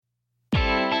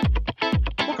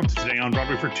Today on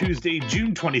Broadway for Tuesday,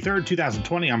 June 23rd,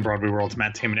 2020. I'm Broadway World's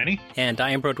Matt Tamanini. And I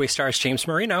am Broadway Stars James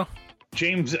Marino.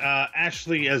 James,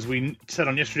 Ashley, as we said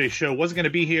on yesterday's show, wasn't going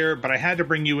to be here, but I had to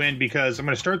bring you in because I'm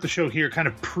going to start the show here kind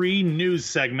of pre-news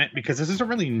segment because this isn't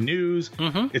really news.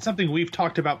 It's something we've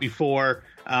talked about before,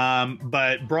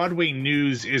 but Broadway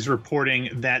News is reporting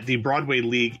that the Broadway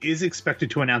League is expected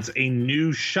to announce a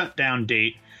new shutdown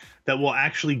date that will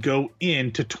actually go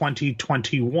into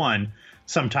 2021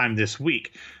 sometime this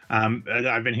week.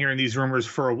 I've been hearing these rumors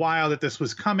for a while that this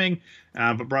was coming,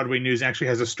 but Broadway News actually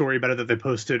has a story about it that they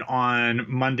posted on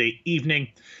Monday evening.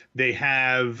 They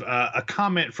have a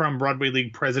comment from Broadway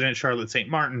League President Charlotte St.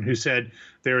 Martin, who said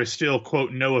there is still,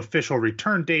 quote, no official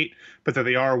return date, but that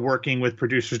they are working with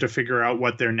producers to figure out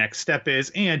what their next step is.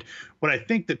 And what I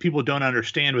think that people don't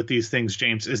understand with these things,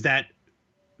 James, is that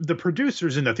the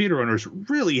producers and the theater owners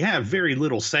really have very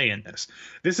little say in this.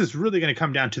 This is really going to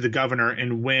come down to the governor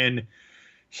and when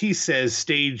he says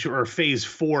stage or phase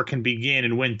 4 can begin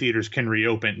and when theaters can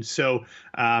reopen. So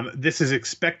this is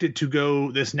expected to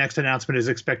go, this next announcement is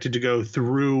expected to go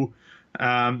through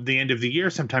the end of the year,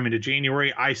 sometime into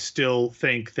January. I still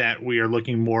think that we are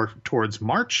looking more towards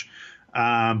March,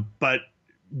 but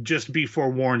just be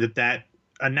forewarned that that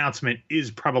announcement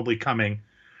is probably coming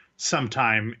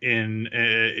sometime in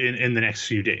the next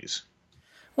few days.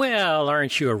 Well,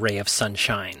 aren't you a ray of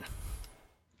sunshine?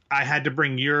 I had to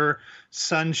bring your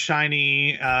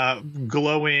sunshiny,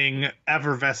 glowing,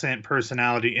 effervescent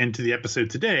personality into the episode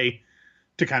today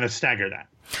to kind of stagger that.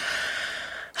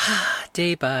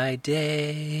 Day by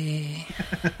day.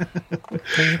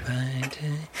 Day by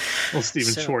day. Well,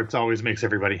 Stephen Schwartz always makes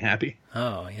everybody happy.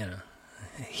 Oh, yeah.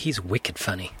 He's wicked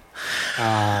funny.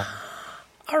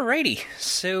 Alrighty,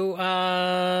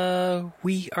 so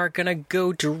we are going to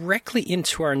go directly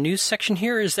into our news section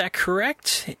here. Is that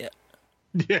correct?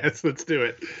 Yes, let's do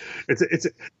it.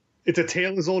 It's a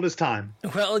tale as old as time.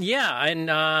 Well, yeah,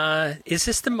 and is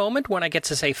this the moment when I get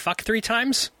to say fuck 3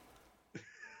 times?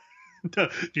 No,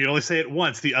 you only say it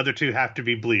once. The other 2 have to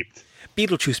be bleeped.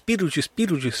 Beetlejuice, Beetlejuice,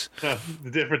 Beetlejuice.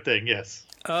 Different thing, yes.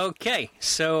 Okay,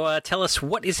 so tell us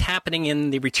what is happening in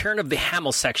the Return of the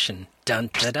Hamill section. Dun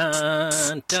dun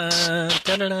dun dun dun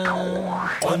dun dun.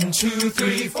 1, 2,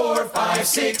 3, 4, 5,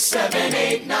 6, 7,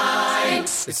 8, 9.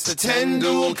 It's the 10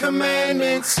 dual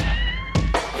commandments.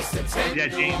 It's the 10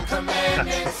 dual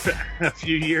commandments. A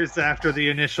few years after the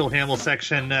initial Hamill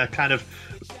section kind of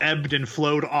ebbed and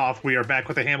flowed off, we are back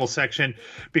with the Hamill section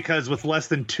because with less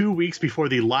than 2 weeks before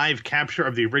the live capture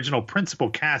of the original principal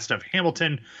cast of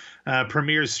Hamilton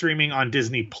premieres streaming on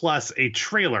Disney Plus, a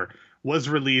trailer was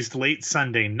released late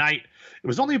Sunday night. It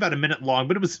was only about a minute long,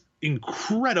 but it was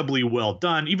incredibly well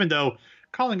done, even though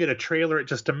calling it a trailer at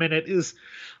just a minute is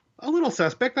a little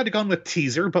suspect. I'd have gone with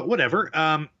teaser, but whatever.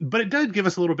 But it did give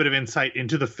us a little bit of insight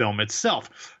into the film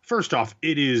itself. First off,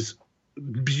 it is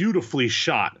beautifully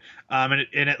shot.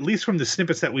 And at least from the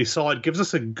snippets that we saw, it gives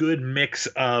us a good mix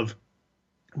of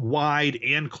wide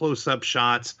and close-up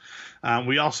shots.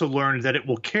 We also learned that it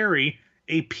will carry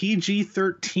a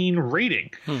PG-13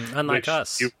 rating. Unlike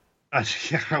us.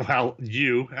 Yeah, well,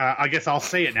 I guess I'll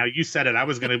say it now. You said it. I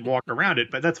was going to walk around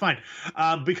it, but that's fine.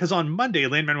 Because on Monday,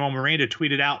 Lin-Manuel Miranda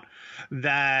tweeted out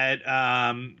that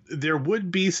there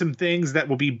would be some things that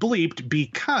will be bleeped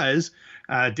because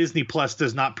Disney Plus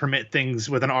does not permit things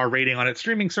with an R rating on its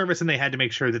streaming service, and they had to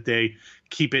make sure that they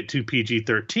keep it to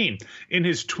PG-13. In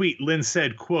his tweet, Lin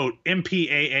said, quote,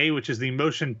 MPAA, which is the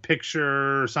motion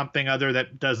picture something other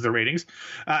that does the ratings,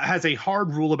 has a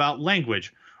hard rule about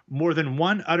language. More than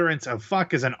one utterance of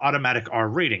fuck is an automatic R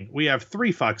rating. We have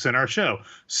 3 fucks in our show.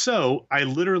 So I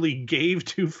literally gave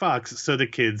 2 fucks so the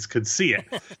kids could see it.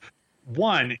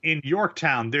 1, in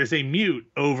Yorktown, there's a mute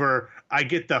over I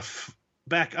get the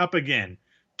back up again.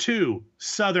 2,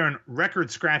 Southern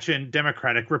record-scratching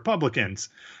Democratic Republicans.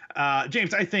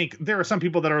 James, I think there are some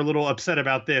people that are a little upset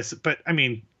about this, but I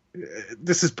mean,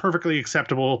 this is perfectly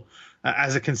acceptable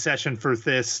as a concession for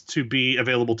this to be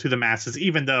available to the masses,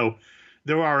 even though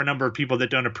there are a number of people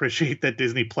that don't appreciate that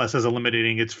Disney Plus is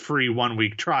eliminating its free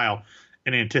 1-week trial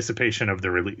in anticipation of the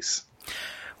release.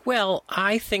 Well,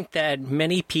 I think that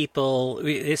many people,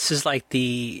 this is like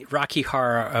the Rocky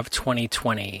Horror of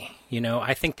 2020. You know,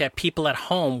 I think that people at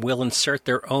home will insert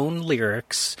their own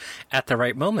lyrics at the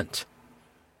right moment.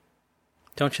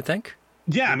 Don't you think?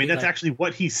 Yeah, I mean, that's actually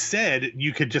what he said.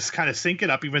 You could just kind of sync it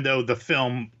up, even though the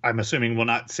film, I'm assuming, will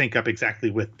not sync up exactly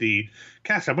with the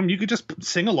cast album. You could just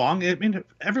sing along. I mean,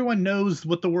 everyone knows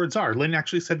what the words are. Lynn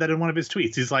actually said that in one of his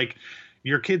tweets. He's like,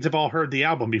 your kids have all heard the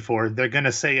album before. They're going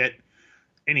to say it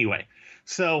anyway.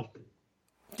 So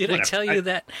Did I tell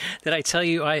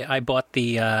you I bought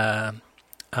the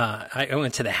I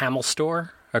went to the Hamel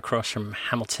store across from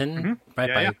Hamilton,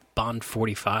 right by Bond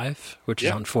 45, which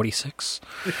is on 46.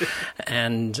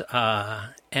 and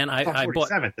I bought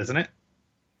 47th, isn't it?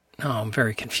 Oh, I'm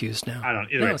very confused now. I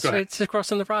don't either. No, it's across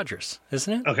from the Rogers,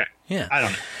 isn't it? Okay. Yeah. I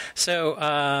don't know.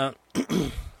 So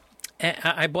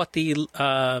I bought the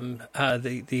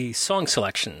song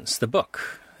selections, the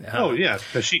book.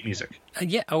 The sheet music.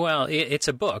 Well, it's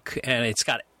a book, and it's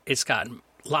got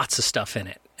lots of stuff in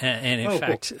it, and in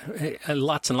fact,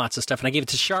 lots and lots of stuff. And I gave it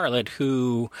to Charlotte,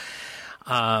 who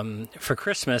for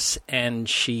Christmas, and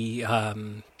she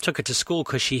took it to school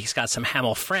because she's got some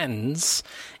Hamel friends,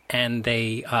 and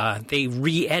they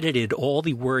re-edited all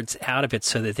the words out of it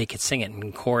so that they could sing it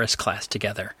in chorus class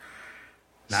together.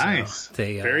 Nice. So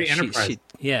very enterprising.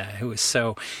 It was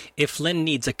so. If Lynn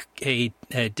needs a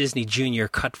Disney Junior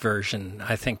cut version,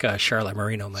 I think Charlotte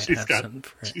Marino might have some.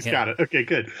 She's got it. Okay,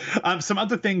 good. Some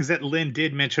other things that Lynn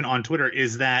did mention on Twitter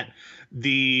is that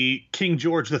the King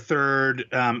George III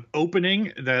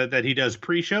opening that he does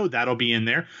pre-show, that'll be in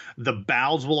there. The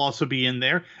Bows will also be in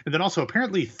there. And then also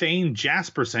apparently Thane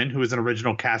Jasperson, who is an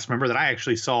original cast member that I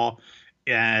actually saw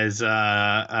as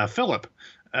Philip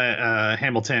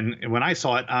Hamilton when I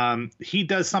saw it, he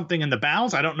does something in the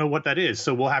Bows. I don't know what that is,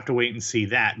 so we'll have to wait and see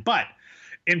that. But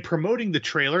in promoting the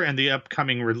trailer and the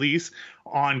upcoming release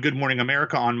on Good Morning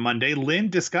America on Monday, Lynn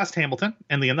discussed Hamilton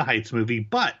and the In the Heights movie,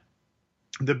 but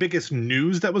the biggest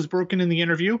news that was broken in the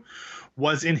interview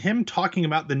was in him talking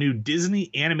about the new Disney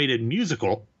animated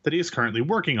musical that he is currently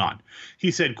working on.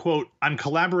 He said, quote, "I'm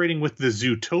collaborating with the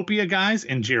Zootopia guys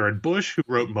and Jared Bush, who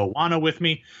wrote Moana with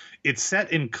me. It's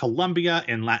set in Colombia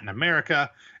in Latin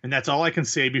America, and that's all I can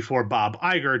say before Bob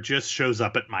Iger just shows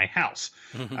up at my house."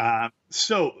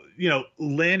 So,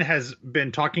 Lynn has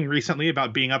been talking recently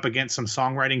about being up against some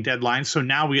songwriting deadlines, so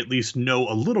now we at least know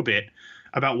a little bit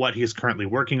about what he is currently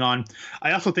working on.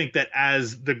 I also think that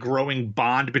as the growing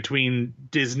bond between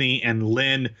Disney and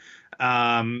Lynn,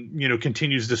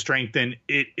 continues to strengthen,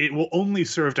 it will only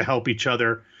serve to help each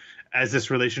other as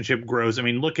this relationship grows. I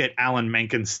mean, look at Alan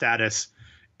Menken's status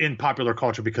in popular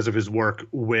culture because of his work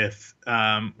with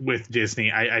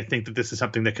Disney. I think that this is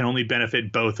something that can only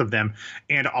benefit both of them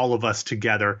and all of us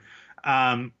together.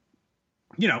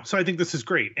 So I think this is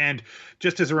great. And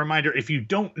just as a reminder, if you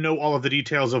don't know all of the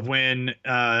details of when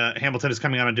Hamilton is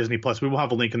coming out on Disney Plus, we will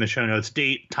have a link in the show notes,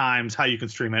 date, times, how you can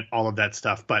stream it, all of that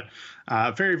stuff. But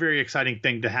very, very exciting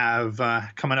thing to have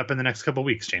coming up in the next couple of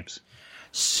weeks, James.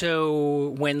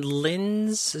 So when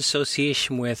Lynn's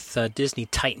association with Disney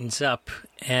tightens up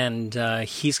and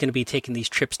he's going to be taking these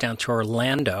trips down to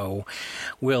Orlando,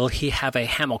 will he have a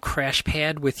Hamel crash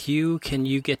pad with you? Can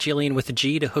you get Jillian with a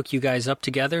G to hook you guys up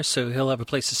together so he'll have a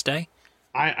place to stay?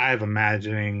 I'm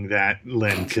imagining that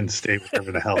Lynn can stay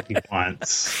wherever the hell he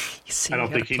wants. I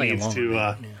don't think he needs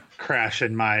to crash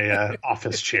in my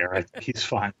office chair. I think he's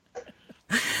fine.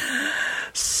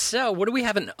 So, what do we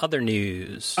have in other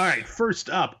news? All right, first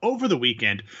up, over the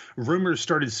weekend, rumors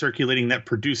started circulating that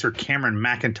producer Cameron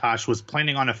McIntosh was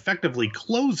planning on effectively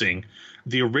closing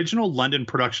the original London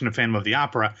production of Phantom of the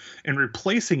Opera and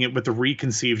replacing it with a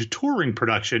reconceived touring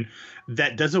production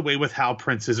that does away with Hal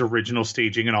Prince's original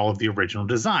staging and all of the original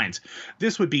designs.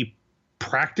 This would be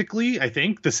practically, I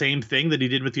think, the same thing that he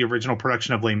did with the original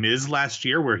production of Les Mis last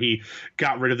year, where he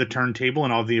got rid of the turntable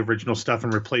and all the original stuff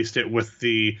and replaced it with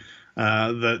the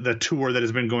tour that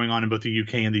has been going on in both the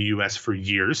UK and the US for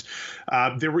years.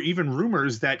 There were even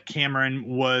rumors that Cameron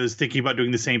was thinking about doing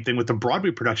the same thing with the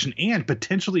Broadway production and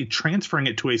potentially transferring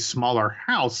it to a smaller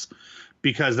house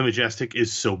because the Majestic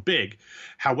is so big.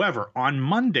 However, on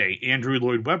Monday, Andrew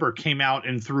Lloyd Webber came out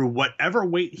and threw whatever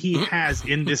weight he has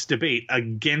in this debate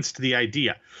against the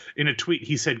idea. In a tweet,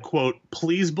 he said, quote,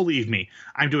 "Please believe me,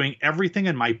 I'm doing everything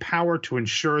in my power to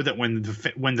ensure that when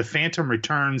the Phantom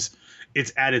returns,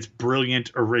 it's at its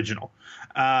brilliant original."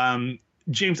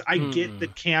 James, I get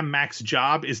that Cam Mac's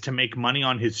job is to make money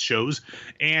on his shows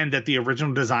and that the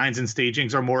original designs and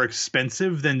stagings are more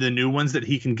expensive than the new ones that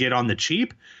he can get on the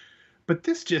cheap. But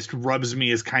this just rubs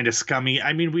me as kind of scummy.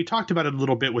 I mean, we talked about it a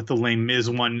little bit with the Les Mis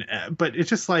one, but it's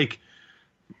just like,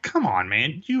 come on,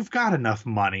 man, you've got enough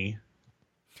money.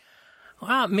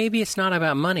 Well, maybe it's not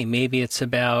about money. Maybe it's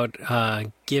about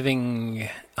giving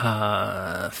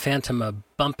Phantom a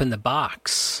bump in the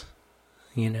box.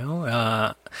 I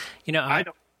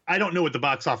don't know what the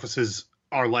box offices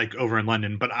are like over in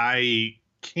London, but I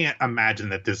can't imagine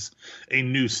that a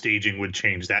new staging would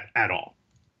change that at all.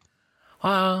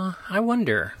 I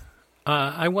wonder,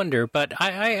 but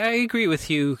I agree with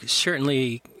you.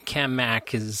 Certainly, Cam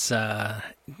Mac is,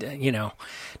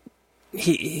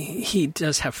 he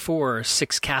does have 4 or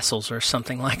 6 castles or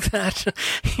something like that.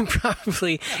 He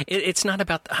probably it's not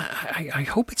about. I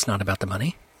hope it's not about the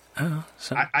money.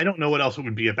 I don't know what else it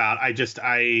would be about. I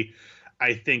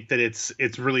think that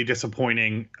it's really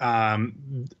disappointing.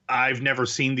 I've never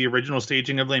seen the original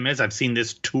staging of Les Mis. I've seen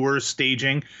this tour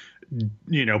staging,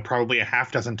 probably a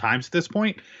half dozen times at this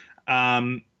point.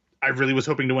 I really was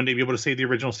hoping to one day be able to see the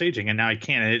original staging, and now I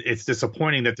can't. It's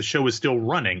disappointing that the show is still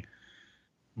running,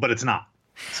 but it's not.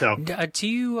 So, do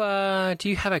you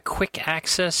have a quick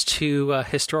access to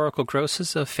historical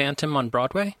grosses of Phantom on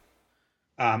Broadway?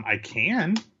 I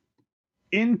can.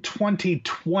 In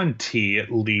 2020,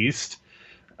 at least,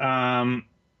 the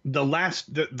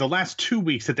last 2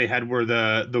 weeks that they had were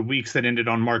the weeks that ended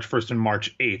on March 1st and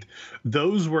March 8th.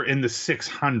 Those were in the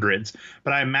 600s,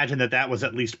 but I imagine that was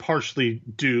at least partially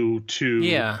due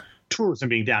to tourism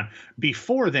being down.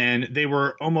 Before then, they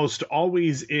were almost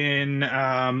always in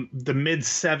the mid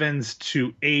 7s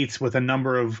to 8s with a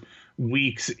number of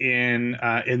weeks in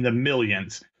the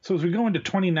millions. So as we go into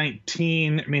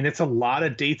 2019, I mean, it's a lot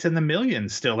of dates in the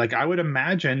millions still. Like, I would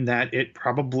imagine that it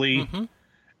probably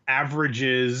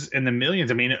averages in the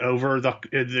millions. I mean, over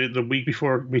the week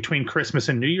between Christmas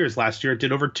and New Year's last year, it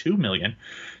did over 2 million.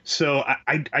 So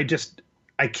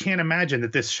I can't imagine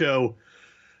that this show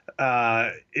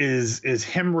is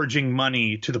hemorrhaging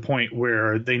money to the point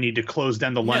where they need to close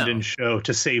down the London show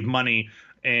to save money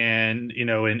and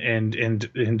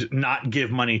not give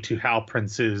money to Hal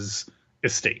Prince's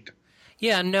estate.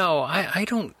 Yeah, no, I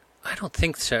don't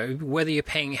think so. Whether you're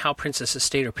paying Hal Prince's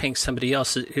estate or paying somebody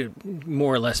else, it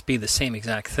more or less be the same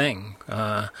exact thing.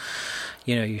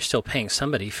 You're still paying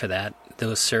somebody for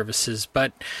those services.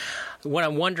 But what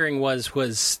I'm wondering was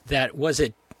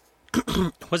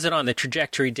it on the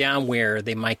trajectory down where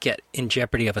they might get in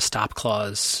jeopardy of a stop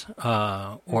clause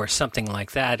or something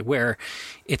like that, where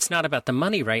it's not about the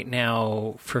money right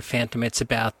now for Phantom, it's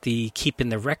about the keeping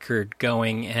the record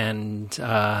going and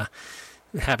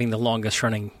having the longest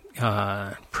running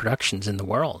productions in the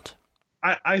world.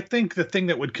 I think the thing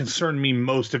that would concern me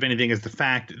most of anything is the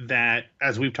fact that,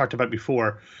 as we've talked about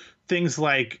before, things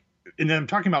like, and then I'm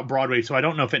talking about Broadway, so I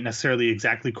don't know if it necessarily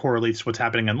exactly correlates to what's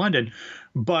happening in London,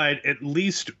 but at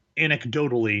least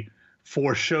anecdotally,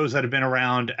 for shows that have been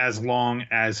around as long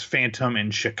as Phantom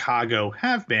and Chicago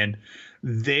have been,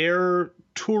 their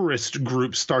tourist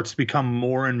group starts to become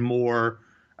more and more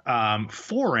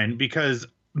foreign, because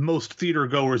most theater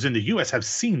goers in the U.S. have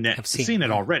seen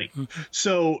it already. Mm-hmm.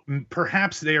 So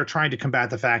perhaps they are trying to combat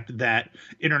the fact that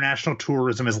international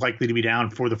tourism is likely to be down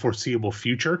for the foreseeable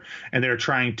future, and they're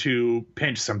trying to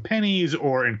pinch some pennies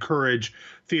or encourage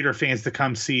theater fans to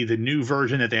come see the new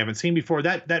version that they haven't seen before.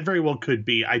 That very well could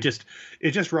be. It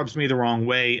just rubs me the wrong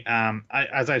way.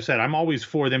 As I've said, I'm always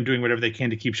for them doing whatever they can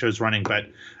to keep shows running, but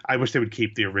I wish they would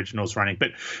keep the originals running.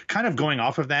 But kind of going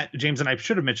off of that, James, and I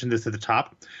should have mentioned this at the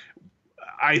top,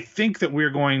 I think that we're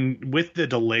going with the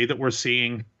delay that we're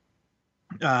seeing.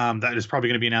 That is probably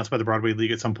going to be announced by the Broadway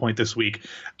League at some point this week.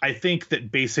 I think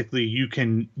that basically you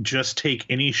can just take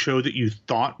any show that you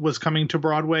thought was coming to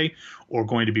Broadway or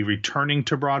going to be returning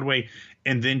to Broadway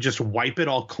and then just wipe it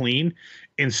all clean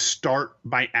and start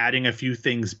by adding a few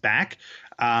things back.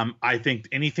 I think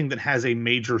anything that has a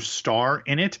major star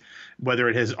in it, whether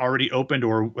it has already opened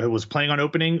or it was planning on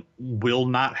opening, will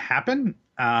not happen.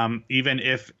 Even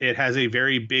if it has a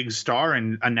very big star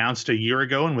and announced a year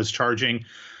ago and was charging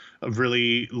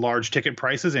really large ticket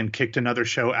prices and kicked another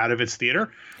show out of its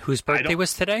theater. Whose birthday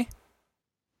was today?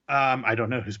 I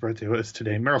don't know whose birthday was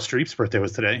today. Meryl Streep's birthday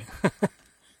was today.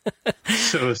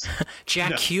 So it was,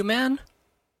 Jack Human?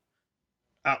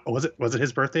 Was it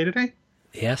his birthday today?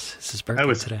 Yes, it's his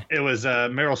birthday today. It was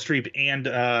Meryl Streep and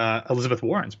Elizabeth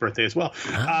Warren's birthday as well.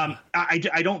 Oh.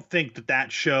 I don't think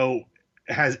that show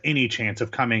has any chance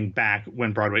of coming back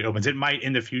when Broadway opens. It might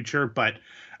in the future, but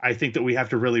I think that we have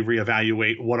to really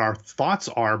reevaluate what our thoughts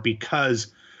are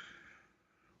because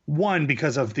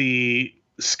of the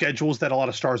schedules that a lot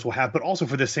of stars will have, but also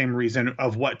for the same reason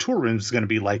of what tour rooms is going to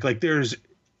be like. Like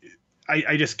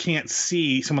I just can't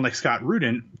see someone like Scott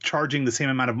Rudin charging the same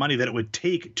amount of money that it would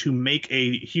take to make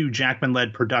a Hugh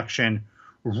Jackman-led production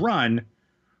run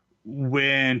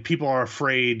when people are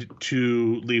afraid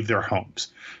to leave their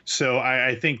homes. So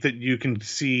I think that you can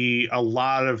see a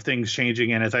lot of things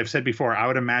changing. And as I've said before, I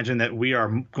would imagine that we are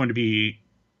going to be,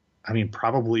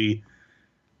 probably,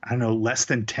 less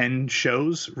than 10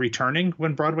 shows returning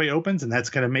when Broadway opens. And that's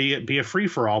going to be a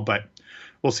free-for-all, but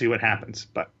we'll see what happens.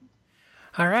 But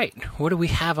all right. What do we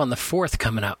have on the 4th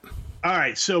coming up? All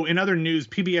right, so in other news,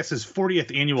 PBS's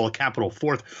 40th annual Capitol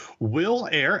 4th will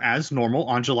air as normal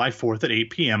on July 4th at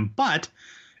 8 p.m., but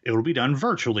It will be done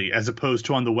virtually as opposed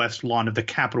to on the West Lawn of the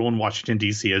Capitol in Washington,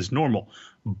 D.C. as normal.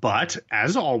 But,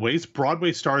 as always,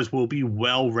 Broadway stars will be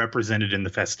well represented in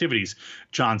the festivities.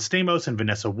 John Stamos and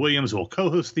Vanessa Williams will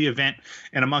co-host the event,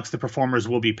 and amongst the performers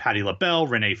will be Patti LaBelle,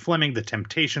 Renee Fleming, The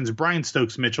Temptations, Brian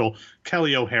Stokes-Mitchell,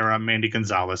 Kelly O'Hara, Mandy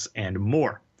Gonzalez, and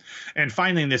more. And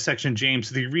finally, in this section, James,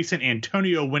 the recent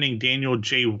Antonio-winning Daniel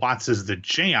J. Watts' The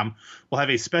Jam will have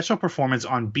a special performance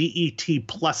on BET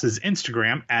Plus's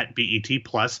Instagram at BET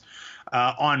Plus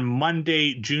on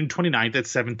Monday, June 29th at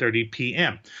 7:30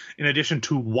 p.m. In addition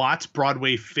to Watts,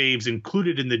 Broadway faves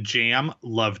included in The Jam,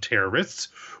 Love Terrorists,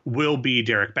 will be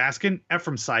Derek Baskin,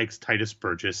 Ephraim Sykes, Titus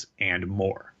Burgess, and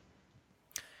more.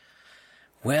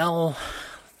 Well,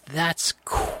 that's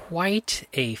quite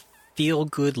a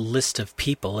feel-good list of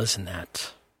people, isn't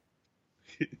that?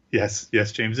 Yes,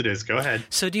 James, it is. Go ahead.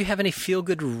 So do you have any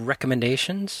feel-good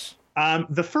recommendations?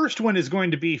 The first one is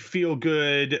going to be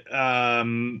feel-good.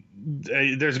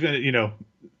 There's going to,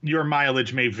 your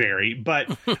mileage may vary,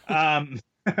 but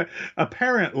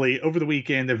apparently over the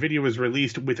weekend, the video was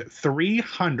released with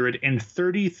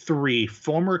 333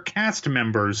 former cast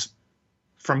members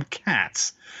from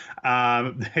Cats.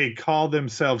 They call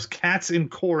themselves Cats in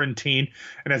Quarantine,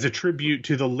 and as a tribute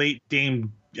to the late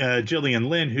Dame Gillian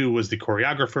Lynn, who was the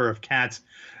choreographer of Cats,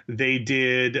 they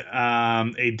did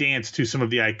a dance to some of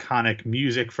the iconic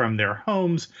music from their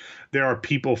homes. There are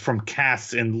people from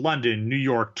casts in London, New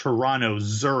York, Toronto,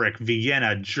 Zurich,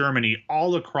 Vienna, Germany,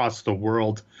 all across the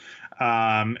world.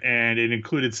 And it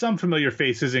included some familiar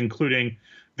faces, including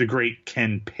the great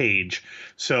Ken Page.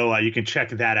 So you can check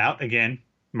that out. Again,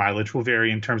 mileage will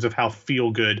vary in terms of how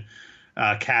feel-good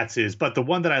Cats is. But the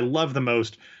one that I love the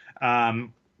most,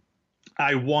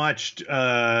 I watched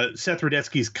Seth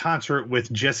Rudetsky's concert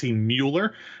with Jesse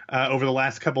Mueller over the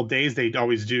last couple days. They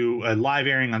always do a live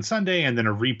airing on Sunday and then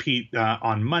a repeat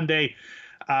on Monday.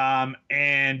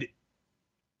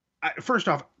 First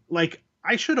off,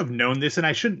 I should have known this and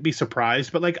I shouldn't be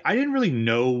surprised, but I didn't really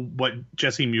know what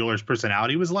Jesse Mueller's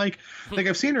personality was like.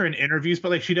 I've seen her in interviews,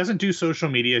 but she doesn't do social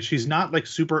media. She's not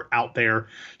super out there.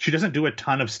 She doesn't do a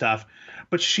ton of stuff,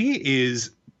 but she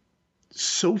is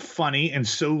so funny and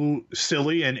so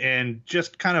silly and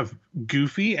just kind of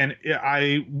goofy. And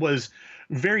I was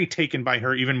very taken by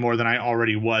her even more than I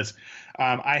already was.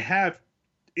 I have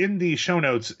in the show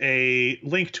notes a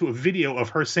link to a video of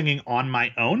her singing On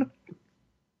My Own.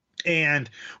 And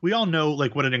we all know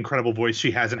what an incredible voice she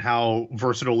has and how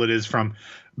versatile it is, from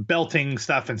belting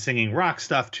stuff and singing rock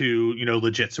stuff to,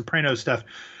 legit soprano stuff.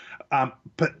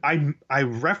 But I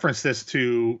referenced this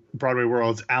to Broadway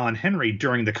World's Alan Henry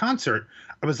during the concert.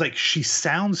 I was like, she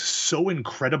sounds so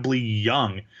incredibly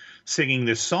young singing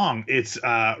this song. It's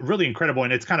really incredible.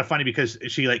 And it's kind of funny because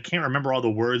she can't remember all the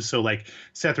words. So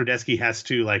Seth Rudetsky has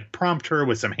to prompt her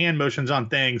with some hand motions on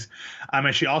things.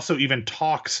 And she also even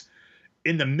talks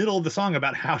in the middle of the song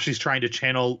about how she's trying to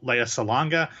channel Lea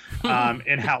Salonga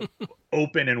and how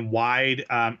open and wide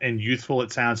and youthful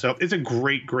it sounds. So it's a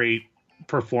great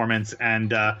performance,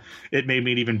 and it made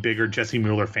me an even bigger Jesse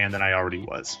Mueller fan than I already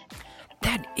was.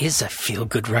 That is a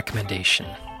feel-good recommendation.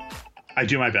 I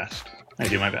do my best.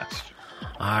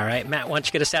 All right, Matt, why don't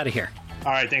you get us out of here?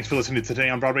 All right, thanks for listening to Today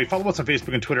on Broadway. Follow us on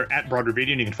Facebook and Twitter at Broadway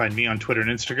Radio, and you can find me on Twitter and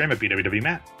Instagram at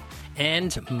BWWMatt.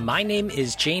 And my name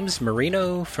is James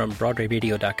Marino from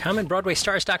BroadwayRadio.com and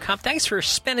BroadwayStars.com. Thanks for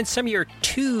spending some of your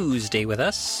Tuesday with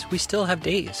us. We still have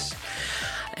days.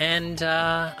 And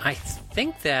I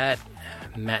think that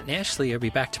Matt and Ashley will be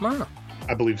back tomorrow.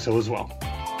 I believe so as well.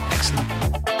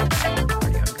 Excellent.